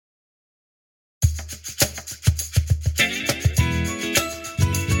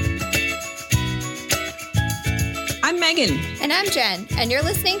Megan. And I'm Jen, and you're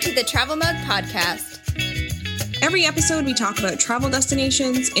listening to the Travel Mug Podcast. Every episode, we talk about travel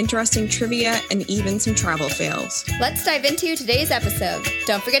destinations, interesting trivia, and even some travel fails. Let's dive into today's episode.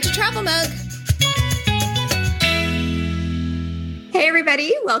 Don't forget to travel mug. Hey,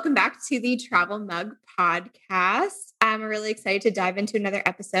 everybody. Welcome back to the Travel Mug Podcast. I'm really excited to dive into another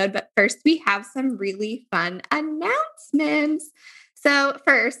episode, but first, we have some really fun announcements. So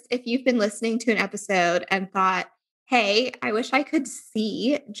first, if you've been listening to an episode and thought, hey, I wish I could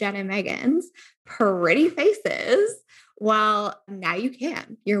see Jen and Megan's pretty faces, well, now you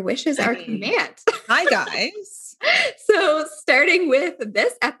can. Your wishes are command. Hi, guys. So starting with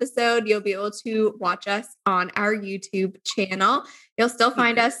this episode, you'll be able to watch us on our YouTube channel. You'll still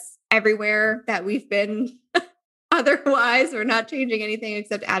find us everywhere that we've been. Otherwise, we're not changing anything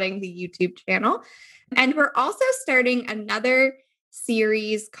except adding the YouTube channel. And we're also starting another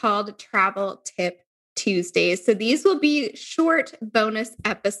series called Travel Tip Tuesdays. So these will be short bonus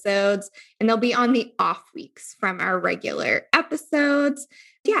episodes, and they'll be on the off weeks from our regular episodes.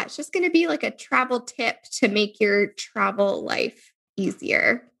 Yeah, it's just going to be like a travel tip to make your travel life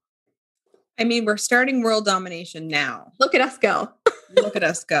easier. I mean, we're starting world domination now. Look at us go. Look at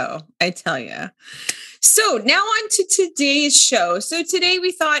us go. I tell you. So now on to today's show. So today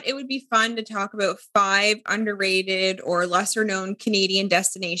we thought it would be fun to talk about 5 underrated or lesser known Canadian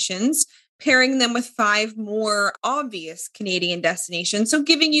destinations, pairing them with 5 more obvious Canadian destinations. So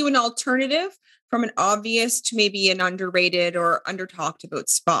giving you an alternative from an obvious to maybe an underrated or under talked about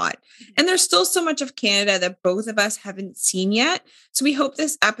spot. And there's still so much of Canada that both of us haven't seen yet. So we hope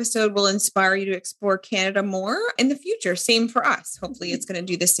this episode will inspire you to explore Canada more in the future. Same for us. Hopefully it's going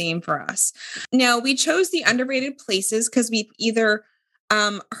to do the same for us. Now, we chose the underrated places because we've either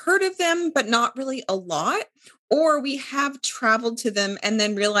heard of them, but not really a lot, or we have traveled to them and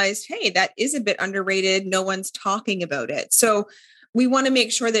then realized, hey, that is a bit underrated. No one's talking about it. So we want to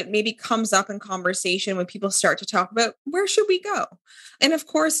make sure that maybe comes up in conversation when people start to talk about where should we go? And of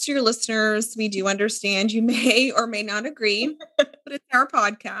course, to your listeners, we do understand you may or may not agree, but it's our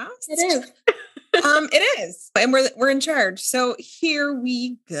podcast. It is. It is. And we're in charge. So here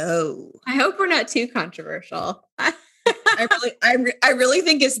we go. I hope we're not too controversial. I really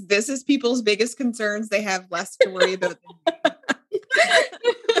think this is people's biggest concerns. They have less to worry about than me.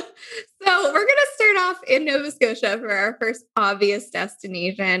 So we're going to start off in Nova Scotia for our first obvious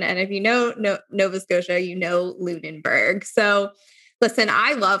destination. And if you know Nova Scotia, you know Lunenburg. So listen,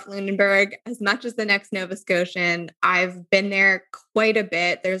 I love Lunenburg as much as the next Nova Scotian. I've been there quite a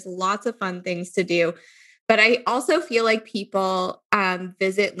bit. There's lots of fun things to do. But I also feel like people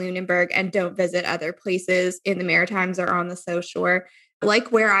visit Lunenburg and don't visit other places in the Maritimes or on the South Shore.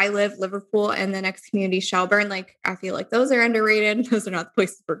 Like where I live, Liverpool, and the next community, Shelburne, like I feel like those are underrated. Those are not the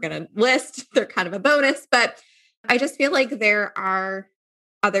places we're going to list. They're kind of a bonus, but I just feel like there are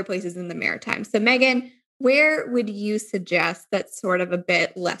other places in the Maritimes. So Megan, where would you suggest that's sort of a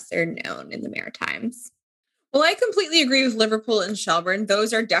bit lesser known in the Maritimes? Well, I completely agree with Liverpool and Shelburne.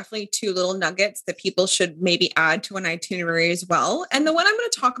 Those are definitely 2 little nuggets that people should maybe add to an itinerary as well. And the one I'm going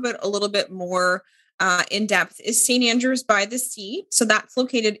to talk about a little bit more in depth is St. Andrews by the Sea. So that's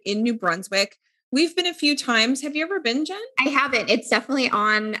located in New Brunswick. We've been a few times. Have you ever been, Jen? I haven't. It's definitely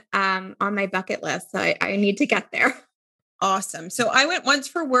on my bucket list. So I need to get there. Awesome. So I went once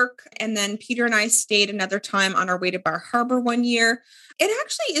for work, and then Peter and I stayed another time on our way to Bar Harbor one year. It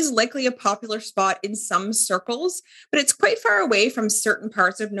actually is likely a popular spot in some circles, but it's quite far away from certain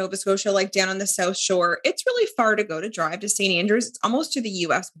parts of Nova Scotia, like down on the South Shore. It's really far to go to drive to St. Andrews. It's almost to the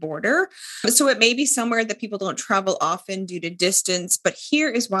US border. So it may be somewhere that people don't travel often due to distance, but here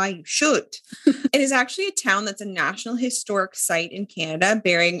is why you should. It is actually a town that's a National Historic Site in Canada,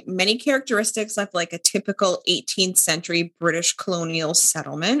 bearing many characteristics of like a typical 18th century British colonial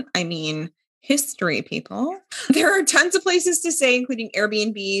settlement. I mean, history, people. There are tons of places to stay, including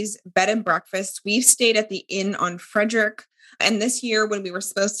Airbnbs, bed and breakfast. We've stayed at the Inn on Frederick. And this year when we were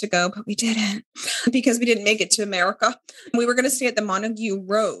supposed to go, but we didn't because we didn't make it to America, we were going to stay at the Montague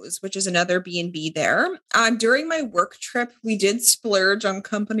Rose, which is another B&B there. During my work trip, we did splurge on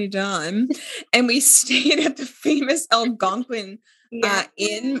company dime and we stayed at the famous Algonquin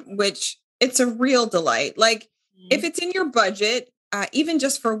Inn, which it's a real delight. Like if it's in your budget, even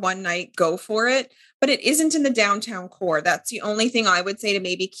just for one night, go for it. But it isn't in the downtown core. That's the only thing I would say to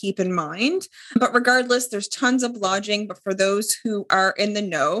maybe keep in mind. But regardless, there's tons of lodging. But for those who are in the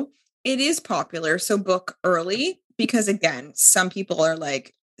know, it is popular. So book early because, again, some people are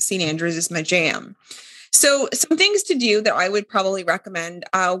like, St. Andrews is my jam. So some things to do that I would probably recommend,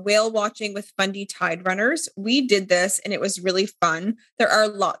 whale watching with Fundy Tide Runners. We did this and it was really fun. There are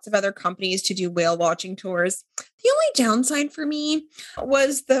lots of other companies to do whale watching tours. The only downside for me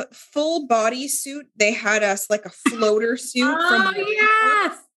was the full body suit. They had us like a floater suit from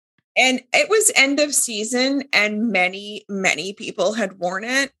yes. and it was end of season and many, many people had worn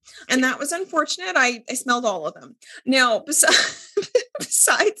it. And that was unfortunate. I smelled all of them. Now,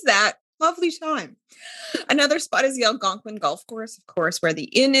 besides that, lovely time. Another spot is the Algonquin Golf Course, of course, where the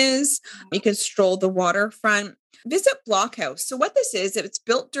inn is. You can stroll the waterfront. Visit Blockhouse. So what this is, it's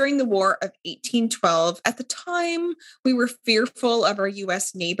built during the War of 1812. At the time, we were fearful of our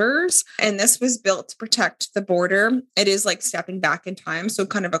U.S. neighbors, and this was built to protect the border. It is like stepping back in time, so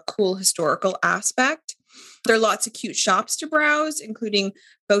kind of a cool historical aspect. There are lots of cute shops to browse, including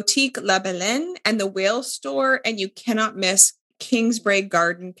Boutique La Baleine and the Whale Store, and you cannot miss Kingsbrae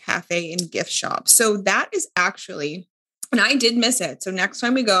Garden Cafe and Gift Shop. So that is actually, and I did miss it. So next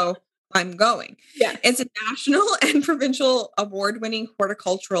time we go, I'm going. Yeah. It's a national and provincial award-winning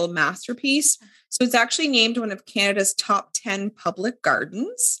horticultural masterpiece. So it's actually named one of Canada's top 10 public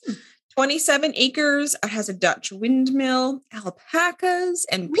gardens. 27 acres. It has a Dutch windmill, alpacas,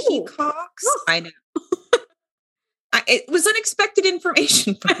 and peacocks. Ooh. I know. It was unexpected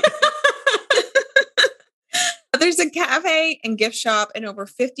information for me. There's a cafe and gift shop and over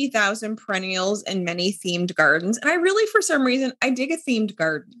 50,000 perennials and many themed gardens. And I really, for some reason, I dig a themed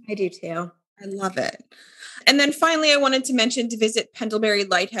garden. I do too. I love it. And then finally, I wanted to mention to visit Pendlebury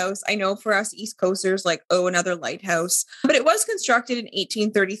Lighthouse. I know for us East Coasters, like, oh, another lighthouse. But it was constructed in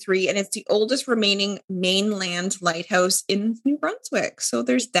 1833, and it's the oldest remaining mainland lighthouse in New Brunswick. So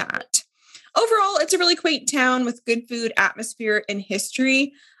there's that. Overall, it's a really quaint town with good food, atmosphere, and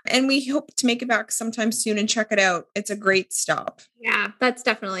history. And we hope to make it back sometime soon and check it out. It's a great stop. Yeah, that's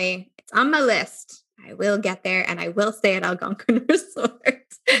definitely, it's on my list. I will get there and I will stay at Algonquin Resort.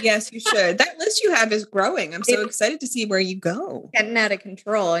 Yes, you should. That list you have is growing. I'm so excited to see where you go. Getting out of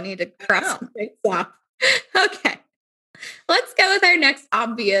control. I need to cross some things off. Okay. Let's go with our next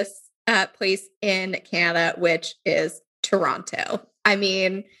obvious place in Canada, which is Toronto. I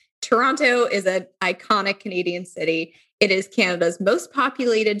mean, Toronto is an iconic Canadian city. It is Canada's most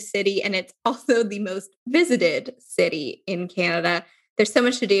populated city, and it's also the most visited city in Canada. There's so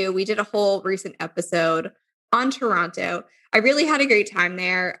much to do. We did a whole recent episode on Toronto. I really had a great time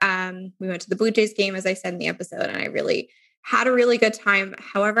there. We went to the Blue Jays game, as I said in the episode, and I really had a really good time.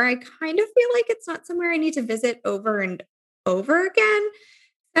 However, I kind of feel like it's not somewhere I need to visit over and over again.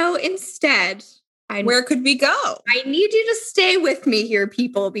 So instead, where could we go? I need you to stay with me here,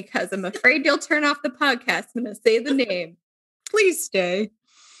 people, because I'm afraid you'll turn off the podcast. I'm going to say the name. Please stay.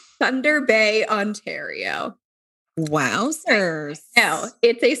 Thunder Bay, Ontario. Wowzers. No,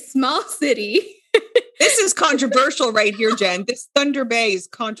 it's a small city. This is controversial right here, Jen. This Thunder Bay is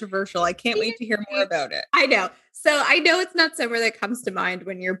controversial. I can't wait to hear more about it. I know. So I know it's not somewhere that comes to mind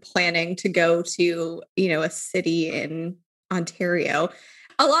when you're planning to go to, a city in Ontario.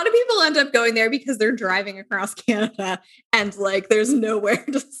 A lot of people end up going there because they're driving across Canada and there's nowhere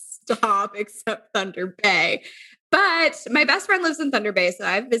to stop except Thunder Bay. But my best friend lives in Thunder Bay, so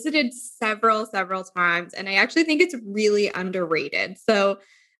I've visited several times, and I actually think it's really underrated. So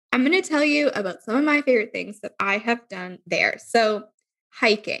I'm going to tell you about some of my favorite things that I have done there. So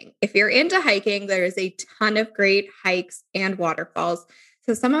hiking. If you're into hiking, there is a ton of great hikes and waterfalls.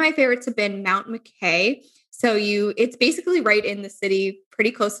 So some of my favorites have been Mount McKay. So it's basically right in the city, pretty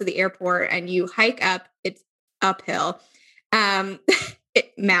close to the airport, and you hike up. It's uphill.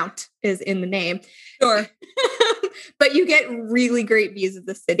 Mount is in the name. Sure. But you get really great views of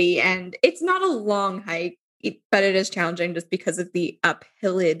the city, and it's not a long hike, but it is challenging just because of the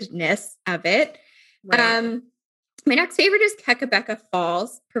uphilledness of it. Right. My next favorite is Kekabeka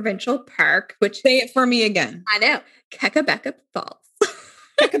Falls Provincial Park, which... Say it for me again. I know. Kekabeka Falls.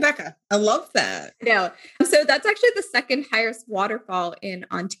 Kekabeka. I love that. No. So that's actually the second highest waterfall in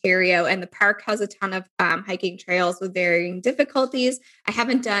Ontario. And the park has a ton of hiking trails with varying difficulties. I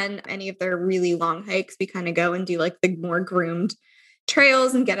haven't done any of their really long hikes. We kind of go and do the more groomed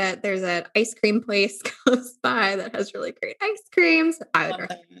trails and there's an ice cream place close by that has really great ice creams. I would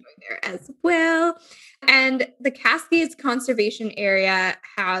recommend going there as well. And the Cascades Conservation Area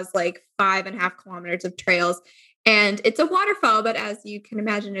has 5.5 kilometers of trails. And it's a waterfall, but as you can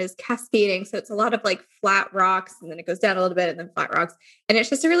imagine, it is cascading. So it's a lot of flat rocks, and then it goes down a little bit and then flat rocks. And it's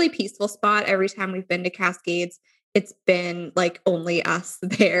just a really peaceful spot. Every time we've been to Cascades, it's been only us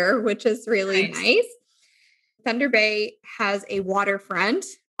there, which is really nice. Thunder Bay has a waterfront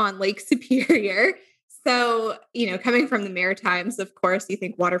on Lake Superior. So, coming from the Maritimes, of course, you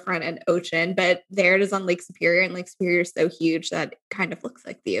think waterfront and ocean, but there it is on Lake Superior, and Lake Superior is so huge that it kind of looks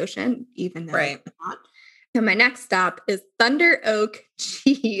like the ocean, even though Right. it's not. So my next stop is Thunder Oak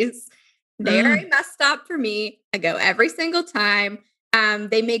Cheese. They are a must stop for me. I go every single time.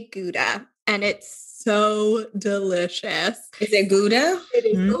 They make Gouda, and it's so delicious. Is it Gouda? It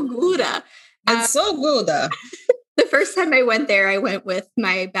is so Gouda. It's so Gouda. The first time I went there, I went with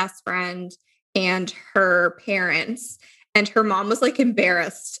my best friend and her parents, and her mom was like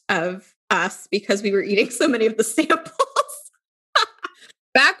embarrassed of us because we were eating so many of the samples.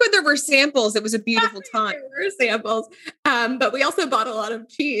 Back when there were samples, it was a beautiful time. There were samples. But we also bought a lot of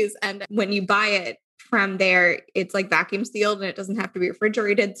cheese. And when you buy it from there, it's like vacuum sealed and it doesn't have to be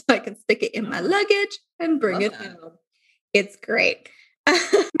refrigerated. So I can stick it in my luggage and bring it home. It's great.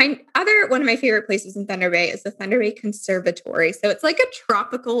 One of my favorite places in Thunder Bay is the Thunder Bay Conservatory. So it's like a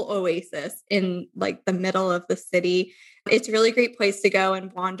tropical oasis in like the middle of the city. It's a really great place to go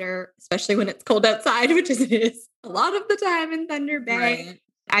and wander, especially when it's cold outside, which it is a lot of the time in Thunder Bay. Right.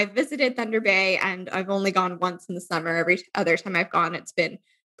 I've visited Thunder Bay and I've only gone once in the summer. Every other time I've gone, it's been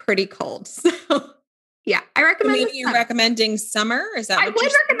pretty cold. So yeah, I recommend. Maybe you're recommending summer? Is that? I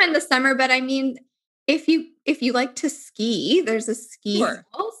would recommend the summer, but I mean, if you like to ski, there's a ski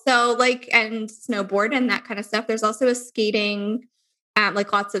hill, so like, and snowboard and that kind of stuff. There's also a skating,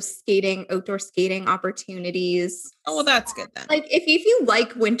 like lots of skating, outdoor skating opportunities. Oh, well, that's good then. Like if you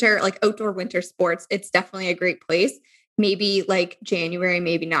like winter, like outdoor winter sports, it's definitely a great place. Maybe like January,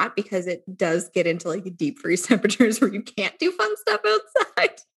 maybe not, because it does get into like deep freeze temperatures where you can't do fun stuff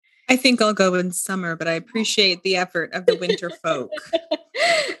outside. I think I'll go in summer, but I appreciate the effort of the winter folk.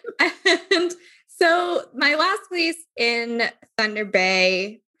 And so my last place in Thunder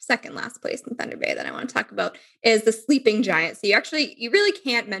Bay, second last place in Thunder Bay that I want to talk about is the Sleeping Giant. So you really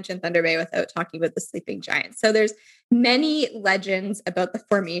can't mention Thunder Bay without talking about the Sleeping Giant. So there's many legends about the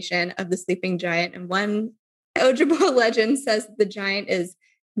formation of the Sleeping Giant. And one Ojibwa legend says the giant is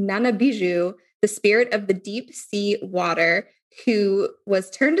Nana Bijou, the spirit of the deep sea water, who was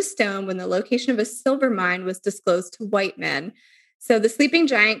turned to stone when the location of a silver mine was disclosed to white men. So the Sleeping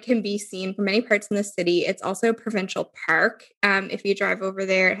Giant can be seen from many parts in the city. It's also a provincial park. If you drive over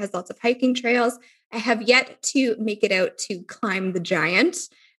there, it has lots of hiking trails. I have yet to make it out to climb the giant,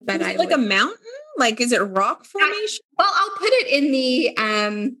 but is it like a mountain? Like, is it rock formation? I'll put it in the,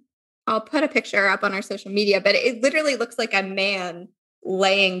 I'll put a picture up on our social media, but it literally looks like a man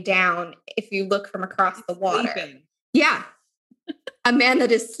laying down if you look from across the water. Sleeping. Yeah. A man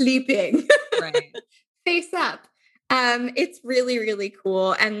that is sleeping. Right. Face up. It's really, really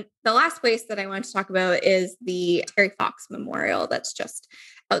cool. And the last place that I want to talk about is the Terry Fox Memorial that's just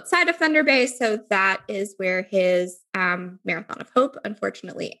outside of Thunder Bay. So that is where his Marathon of Hope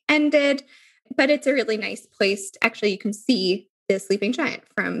unfortunately ended. But it's a really nice place. Actually, you can see the Sleeping Giant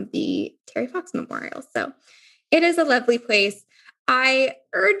from the Terry Fox Memorial. So it is a lovely place. I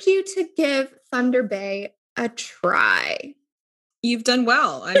urge you to give Thunder Bay a try. You've done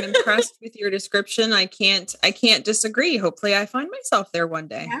well. I'm impressed with your description. I can't disagree. Hopefully I find myself there one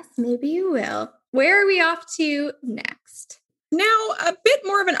day. Yes, maybe you will. Where are we off to next? Now, a bit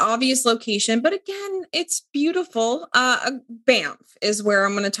more of an obvious location, but again, it's beautiful. Banff is where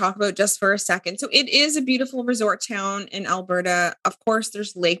I'm going to talk about just for a second. So it is a beautiful resort town in Alberta. Of course,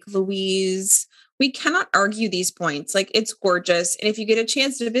 there's Lake Louise. We cannot argue these points. Like, it's gorgeous. And if you get a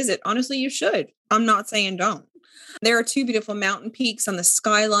chance to visit, honestly, you should. I'm not saying don't. There are two beautiful mountain peaks on the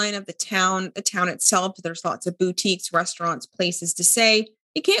skyline of the town. The town itself, there's lots of boutiques, restaurants, places to stay.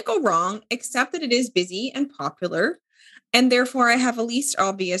 You can't go wrong, except that it is busy and popular. And therefore, I have a least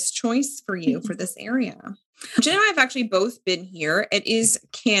obvious choice for you for this area. Jen and I have actually both been here. It is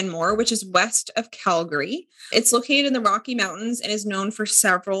Canmore, which is west of Calgary. It's located in the Rocky Mountains and is known for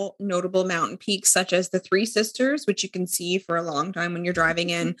several notable mountain peaks, such as the Three Sisters, which you can see for a long time when you're driving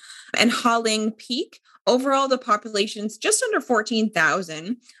in, and Haling Peak. Overall, the population's just under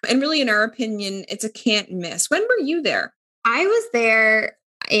 14,000. And really, in our opinion, it's a can't miss. When were you there? I was there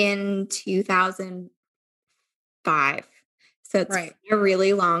in 2005. So it's a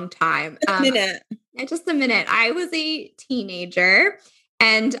really long time. Just a minute. I was a teenager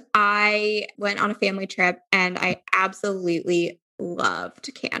and I went on a family trip and I absolutely loved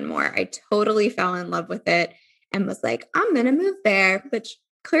Canmore. I totally fell in love with it and was like, I'm going to move there, which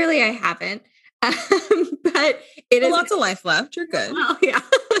clearly I haven't. But it is lots of life left. You're good. Well, yeah,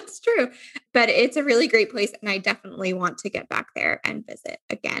 that's true. But it's a really great place. And I definitely want to get back there and visit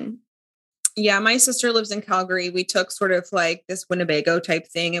again. Yeah, my sister lives in Calgary. We took sort of like this Winnebago type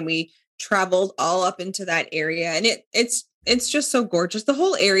thing and we traveled all up into that area. And it's just so gorgeous. The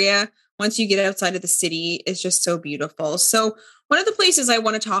whole area, once you get outside of the city, is just so beautiful. So one of the places I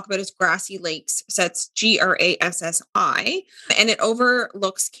want to talk about is Grassy Lakes. So that's Grassi, and it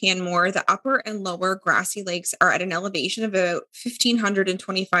overlooks Canmore. The upper and lower Grassy Lakes are at an elevation of about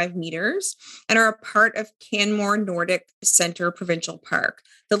 1,525 meters and are a part of Canmore Nordic Center Provincial Park.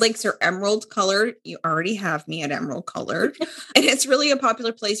 The lakes are emerald colored. You already have me at emerald colored. And it's really a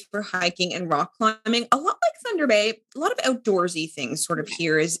popular place for hiking and rock climbing. A lot like Thunder Bay, a lot of outdoorsy things sort of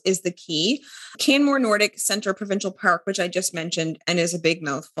here is the key. Canmore Nordic Center Provincial Park, which I just mentioned and is a big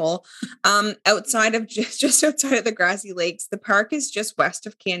mouthful. Outside of just outside of the Grassy Lakes, the park is just west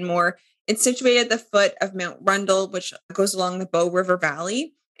of Canmore. It's situated at the foot of Mount Rundle, which goes along the Bow River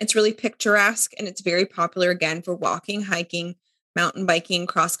Valley. It's really picturesque and it's very popular again for walking, hiking, mountain biking,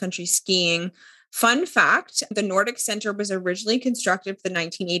 cross-country skiing. Fun fact, the Nordic Center was originally constructed for the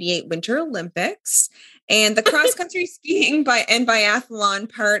 1988 Winter Olympics, and the cross-country skiing and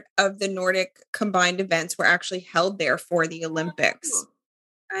biathlon part of the Nordic combined events were actually held there for the Olympics.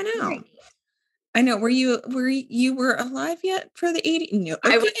 I know. I know. Were you alive yet for the 80? No.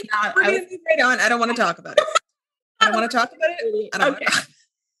 Okay. I was not. We're going to move right on. I don't want to talk about it. I don't want to talk about it. I don't want to.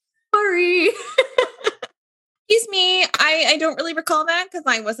 Sorry. Excuse me. I don't really recall that because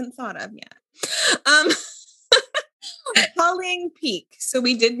I wasn't thought of yet. Hawling Peak. So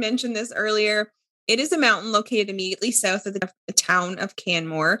we did mention this earlier. It is a mountain located immediately south of the town of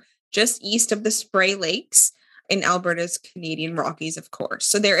Canmore, just east of the Spray Lakes in Alberta's Canadian Rockies, of course.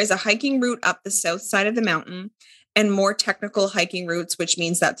 So there is a hiking route up the south side of the mountain and more technical hiking routes, which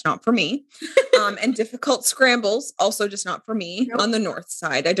means that's not for me. And difficult scrambles, also just not for me. Nope. On the north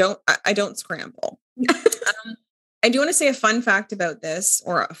side. I don't scramble. I do want to say a fun fact about this,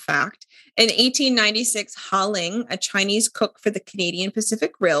 or a fact. In 1896, Hawling, a Chinese cook for the Canadian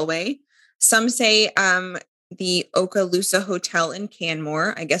Pacific Railway, some say the Okaloosa Hotel in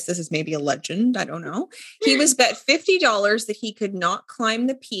Canmore, I guess this is maybe a legend, I don't know. He was bet $50 that he could not climb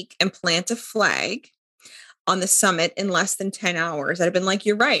the peak and plant a flag on the summit in less than 10 hours. I'd have been like,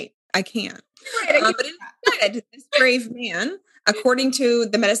 you're right, I can't. Right, but instead, this brave man, according to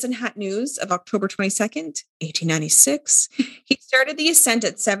the Medicine Hat News of October 22nd, 1896, he started the ascent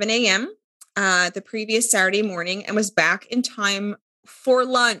at 7 a.m. The previous Saturday morning and was back in time for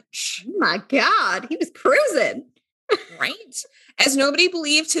lunch. Oh my God, he was cruising. Right? As nobody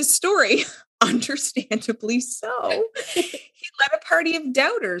believed his story, understandably so. He led a party of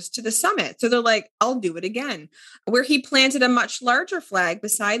doubters to the summit. So they're like, I'll do it again. Where he planted a much larger flag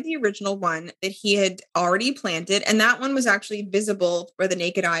beside the original one that he had already planted. And that one was actually visible for the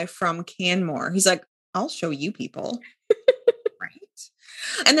naked eye from Canmore. He's like, I'll show you people. Right.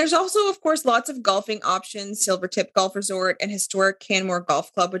 And there's also, of course, lots of golfing options, Silvertip Golf Resort and historic Canmore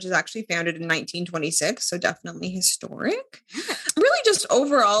Golf Club, which is actually founded in 1926. So definitely historic. Really just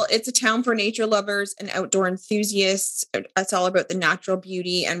overall, it's a town for nature lovers and outdoor enthusiasts. It's all about the natural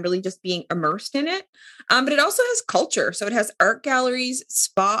beauty and really just being immersed in it. But it also has culture. So it has art galleries,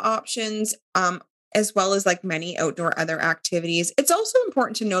 spa options, as well as like many outdoor other activities. It's also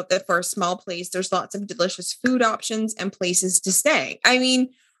important to note that for a small place, there's lots of delicious food options and places to stay. I mean,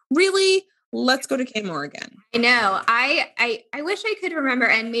 really, let's go to Canmore again. I know. I wish I could remember,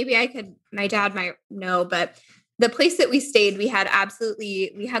 and maybe I could, my dad might know, but the place that we stayed, we had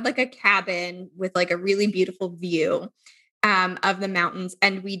like a cabin with like a really beautiful view of the mountains,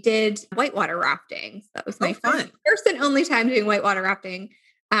 and we did whitewater rafting. So that was my first and only time doing whitewater rafting.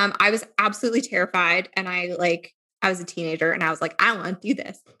 I was absolutely terrified, and I was a teenager, and I was like, I don't want to do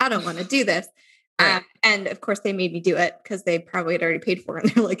this. I don't want to do this. Right. And of course, they made me do it because they probably had already paid for it.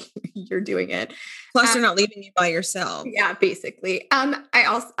 And they're like, "You're doing it." Plus, they're not leaving you by yourself. Yeah, basically.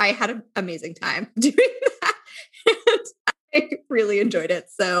 I had an amazing time doing that. And I really enjoyed it.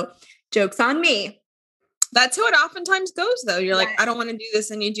 So, joke's on me. That's how it oftentimes goes, though. You're like, I don't want to do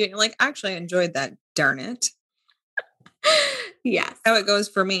this, and you do it. And you're like, actually, I enjoyed that. Darn it. Yes. How it goes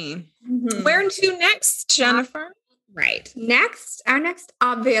for me. Mm-hmm. Where to next, Jennifer? Right. Our next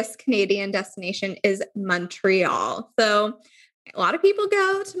obvious Canadian destination is Montreal. So a lot of people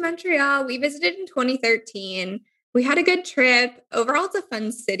go to Montreal. We visited in 2013. We had a good trip. Overall, it's a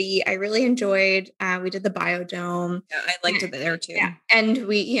fun city. I really enjoyed, we did the Biodome. Yeah, I liked it there too. Yeah. And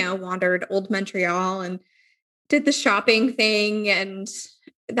we, wandered Old Montreal and did the shopping thing and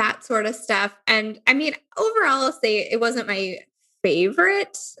that sort of stuff. And I mean, overall, I'll say it wasn't my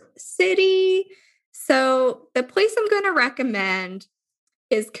favorite city. So the place I'm going to recommend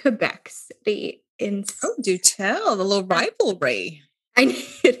is Quebec City. Do tell, the little rivalry. I know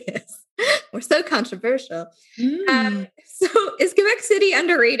it is. We're so controversial. So is Quebec City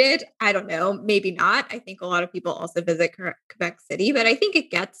underrated? I don't know. Maybe not. I think a lot of people also visit Quebec City, but I think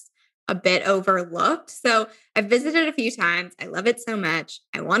it gets a bit overlooked. So I've visited a few times. I love it so much.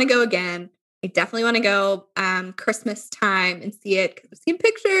 I want to go again. I definitely want to go Christmas time and see it because I've seen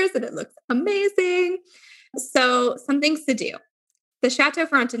pictures and it looks amazing. So some things to do. The Chateau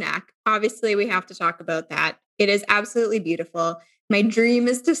Frontenac, obviously we have to talk about that. It is absolutely beautiful. My dream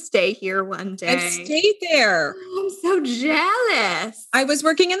is to stay here one day. And stay there. Oh, I'm so jealous. I was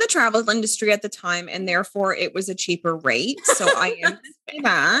working in the travel industry at the time, and therefore it was a cheaper rate. So I am to say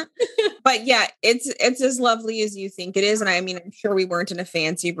that. But yeah, it's as lovely as you think it is. And I mean, I'm sure we weren't in a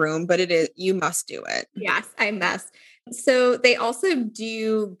fancy room, but it is, you must do it. Yes, I must. So they also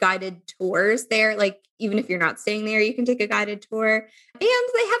do guided tours there. Like even if you're not staying there, you can take a guided tour. And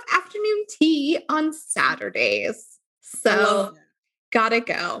they have afternoon tea on Saturdays. So gotta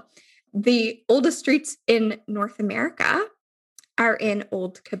go. The oldest streets in North America are in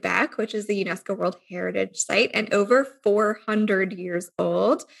Old Quebec, which is the UNESCO World Heritage Site and over 400 years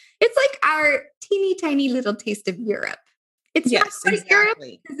old. It's like our teeny tiny little taste of Europe. It's not quite Europe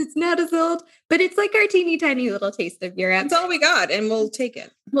because it's not as old, but it's like our teeny tiny little taste of Europe. That's all we got, and we'll take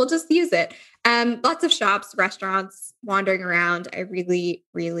it. We'll just use it. Lots of shops, restaurants, wandering around. I really,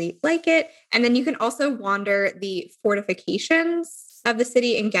 really like it. And then you can also wander the fortifications of the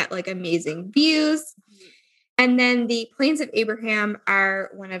city and get like amazing views. And then the Plains of Abraham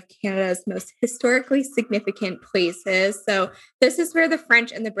are one of Canada's most historically significant places. So this is where the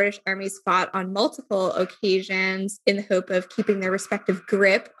French and the British armies fought on multiple occasions in the hope of keeping their respective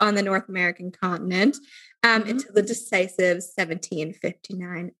grip on the North American continent until the decisive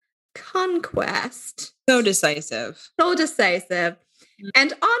 1759 conquest. So decisive. So decisive.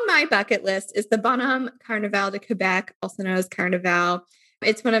 And on my bucket list is the Bonhomme Carnival de Quebec, also known as Carnival.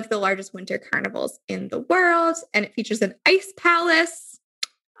 It's one of the largest winter carnivals in the world, and it features an ice palace.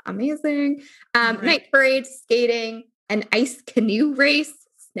 Amazing. Night parades, skating, an ice canoe race,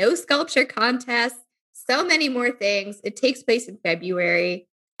 snow sculpture contest, so many more things. It takes place in February.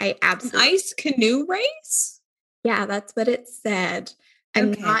 I absolutely... An ice canoe race? Yeah, that's what it said.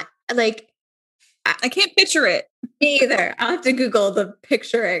 I'm not like... I can't picture it. Me either. I'll have to Google the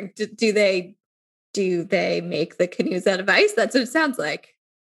picturing. Do they make the canoes out of ice? That's what it sounds like.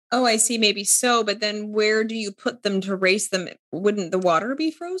 Oh, I see. Maybe so. But then where do you put them to race them? Wouldn't the water be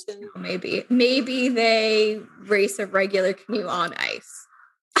frozen? Maybe they race a regular canoe on ice.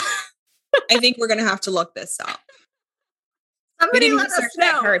 I think we're going to have to look this up. Somebody let us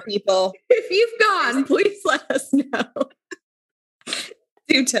know. Part, people. If you've gone, please let us know.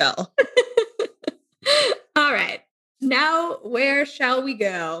 Do tell. All right. Now, where shall we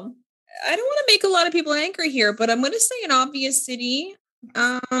go? I don't want to make a lot of people angry here, but I'm going to say an obvious city.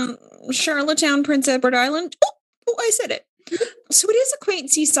 Charlottetown, Prince Edward Island. Oh, I said it. So it is a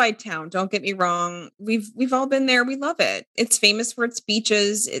quaint seaside town. Don't get me wrong. We've all been there. We love it. It's famous for its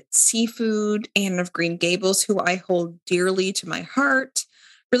beaches, its seafood, Anne of Green Gables, who I hold dearly to my heart.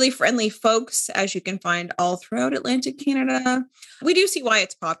 Really friendly folks, as you can find all throughout Atlantic Canada. We do see why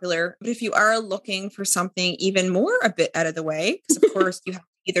it's popular, but if you are looking for something even more a bit out of the way, because of course you have to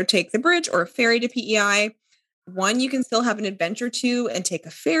either take the bridge or a ferry to PEI. One, you can still have an adventure to and take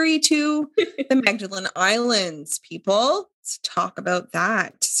a ferry to the Magdalen Islands, people. Let's talk about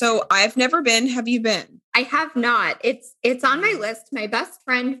that. So I've never been. Have you been? I have not. It's on my list. My best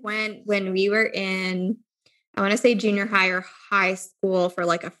friend went when we were in, I want to say junior high or high school for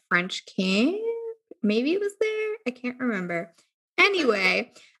like a French camp. Maybe it was there. I can't remember.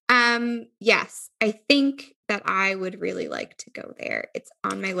 Anyway, yes, I think that I would really like to go there. It's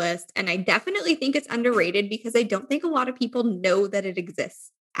on my list. And I definitely think it's underrated because I don't think a lot of people know that it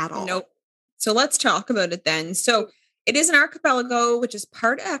exists at all. Nope. So let's talk about it then. So it is an archipelago, which is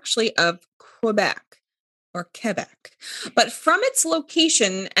part actually of Quebec. Or Quebec. But from its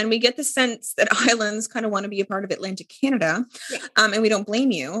location, and we get the sense that islands kind of want to be a part of Atlantic Canada, and we don't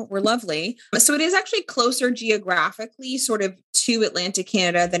blame you. We're lovely. So it is actually closer geographically sort of to Atlantic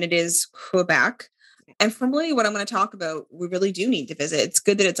Canada than it is Quebec. And from really what I'm going to talk about, we really do need to visit. It's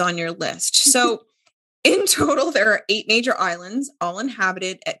good that it's on your list. So in total, there are 8 major islands, all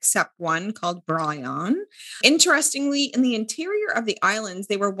inhabited except one called Bryan. Interestingly, in the interior of the islands,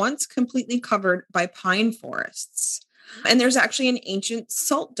 they were once completely covered by pine forests. And there's actually an ancient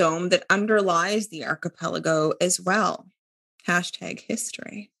salt dome that underlies the archipelago as well.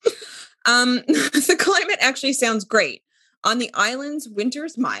 #history. The climate actually sounds great. On the islands,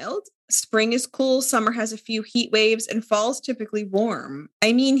 winter's mild, spring is cool, summer has a few heat waves, and fall's typically warm.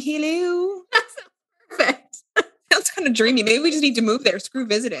 I mean, hello. Perfect. Sounds kind of dreamy. Maybe we just need to move there. Screw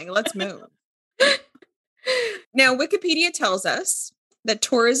visiting. Let's move. Now, Wikipedia tells us that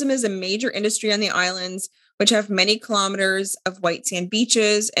tourism is a major industry on the islands, which have many kilometers of white sand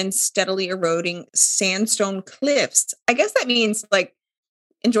beaches and steadily eroding sandstone cliffs. I guess that means like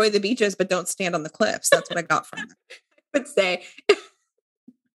enjoy the beaches, but don't stand on the cliffs. That's what I got from it. I would say.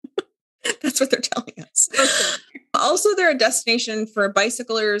 That's what they're telling us. Okay. Also, they're a destination for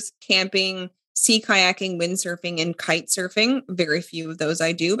bicyclers, camping, sea kayaking, windsurfing, and kite surfing. Very few of those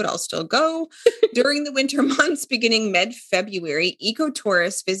I do, but I'll still go. During the winter months, beginning mid-February,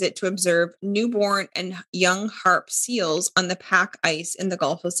 eco-tourists visit to observe newborn and young harp seals on the pack ice in the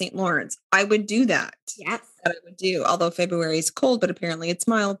Gulf of St. Lawrence. I would do that. Yes. That I would do, although February is cold, but apparently it's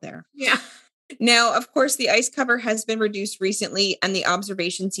mild there. Yeah. Now, of course, the ice cover has been reduced recently and the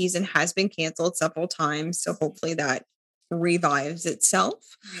observation season has been canceled several times. So hopefully that revives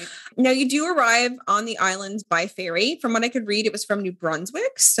itself. Right. Now, you do arrive on the islands by ferry. From what I could read, it was from New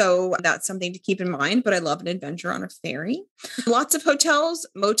Brunswick. So that's something to keep in mind, but I love an adventure on a ferry. Lots of hotels,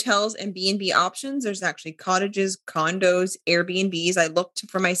 motels, and B&B options. There's actually cottages, condos, Airbnbs. I looked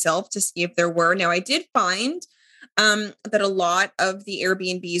for myself to see if there were. Now, I did find that a lot of the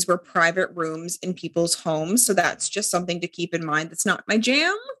Airbnbs were private rooms in people's homes. So that's just something to keep in mind. That's not my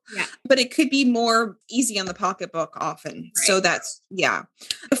jam, but it could be more easy on the pocketbook often. Right. So that's,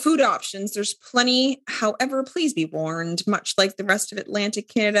 The food options, there's plenty. However, please be warned, much like the rest of Atlantic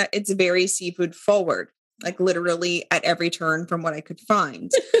Canada, it's very seafood forward, like literally at every turn from what I could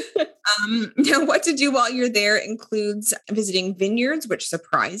find. Now, what to do while you're there includes visiting vineyards, which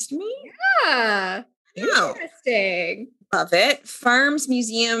surprised me. Yeah. Interesting. Love it. Farms,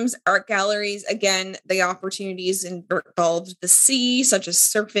 museums, art galleries. Again, the opportunities involved the sea, such as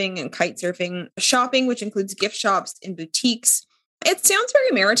surfing and kite surfing, shopping, which includes gift shops and boutiques. It sounds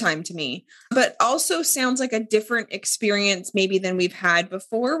very maritime to me, but also sounds like a different experience maybe than we've had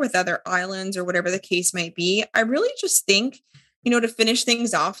before with other islands or whatever the case might be. I really just think, to finish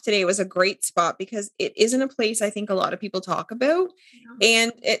things off today, it was a great spot because it isn't a place I think a lot of people talk about,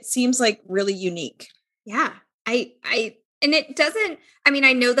 and it seems like really unique. Yeah. And it doesn't,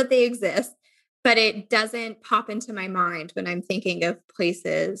 I know that they exist, but it doesn't pop into my mind when I'm thinking of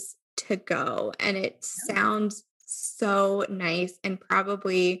places to go. And it sounds so nice and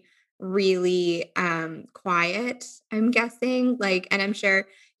probably really quiet, I'm guessing. And I'm sure,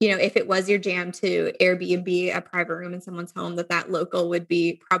 if it was your jam to Airbnb a private room in someone's home, that local would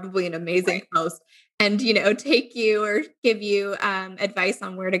be probably an amazing host and, take you or give you advice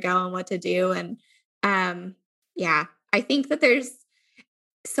on where to go and what to do. And I think that there's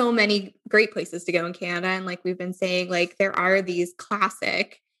so many great places to go in Canada. And like we've been saying, there are these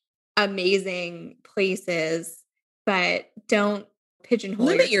classic, amazing places, but don't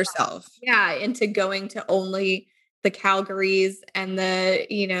pigeonhole yourself. Into going to only the Calgarys and the,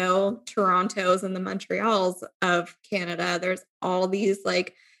 Torontos and the Montreals of Canada. There's all these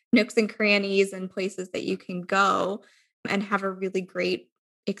nooks and crannies and places that you can go and have a really great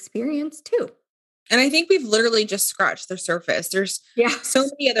experience too. And I think we've literally just scratched the surface. There's so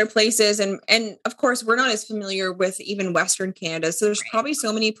many other places. And of course, we're not as familiar with even Western Canada. So there's probably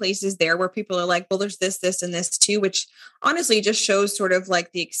so many places there where people are like, well, there's this, and this too, which honestly just shows sort of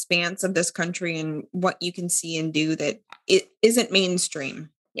like the expanse of this country and what you can see and do that it isn't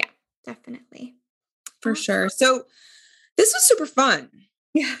mainstream. Yeah, definitely. For sure. So this was super fun.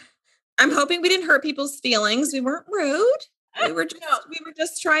 Yeah. I'm hoping we didn't hurt people's feelings. We weren't rude. We were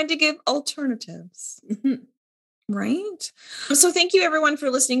just trying to give alternatives. Right? So thank you everyone for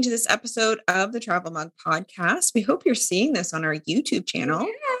listening to this episode of the Travel Mug Podcast. We hope you're seeing this on our YouTube channel.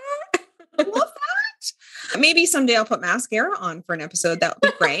 Yeah. I love that. Maybe someday I'll put mascara on for an episode. That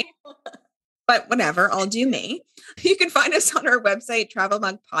would be great. But whatever, I'll do me. You can find us on our website,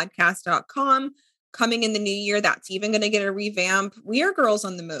 travelmugpodcast.com. Coming in the new year, that's even going to get a revamp. We are girls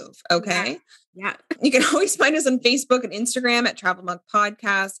on the move. Okay. Yeah. You can always find us on Facebook and Instagram at Travel Mug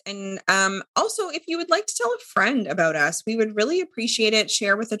Podcast. And also, if you would like to tell a friend about us, we would really appreciate it.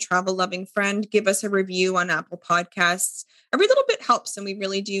 Share with a travel loving friend. Give us a review on Apple Podcasts. Every little bit helps, and we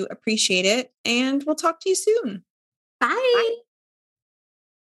really do appreciate it. And we'll talk to you soon. Bye.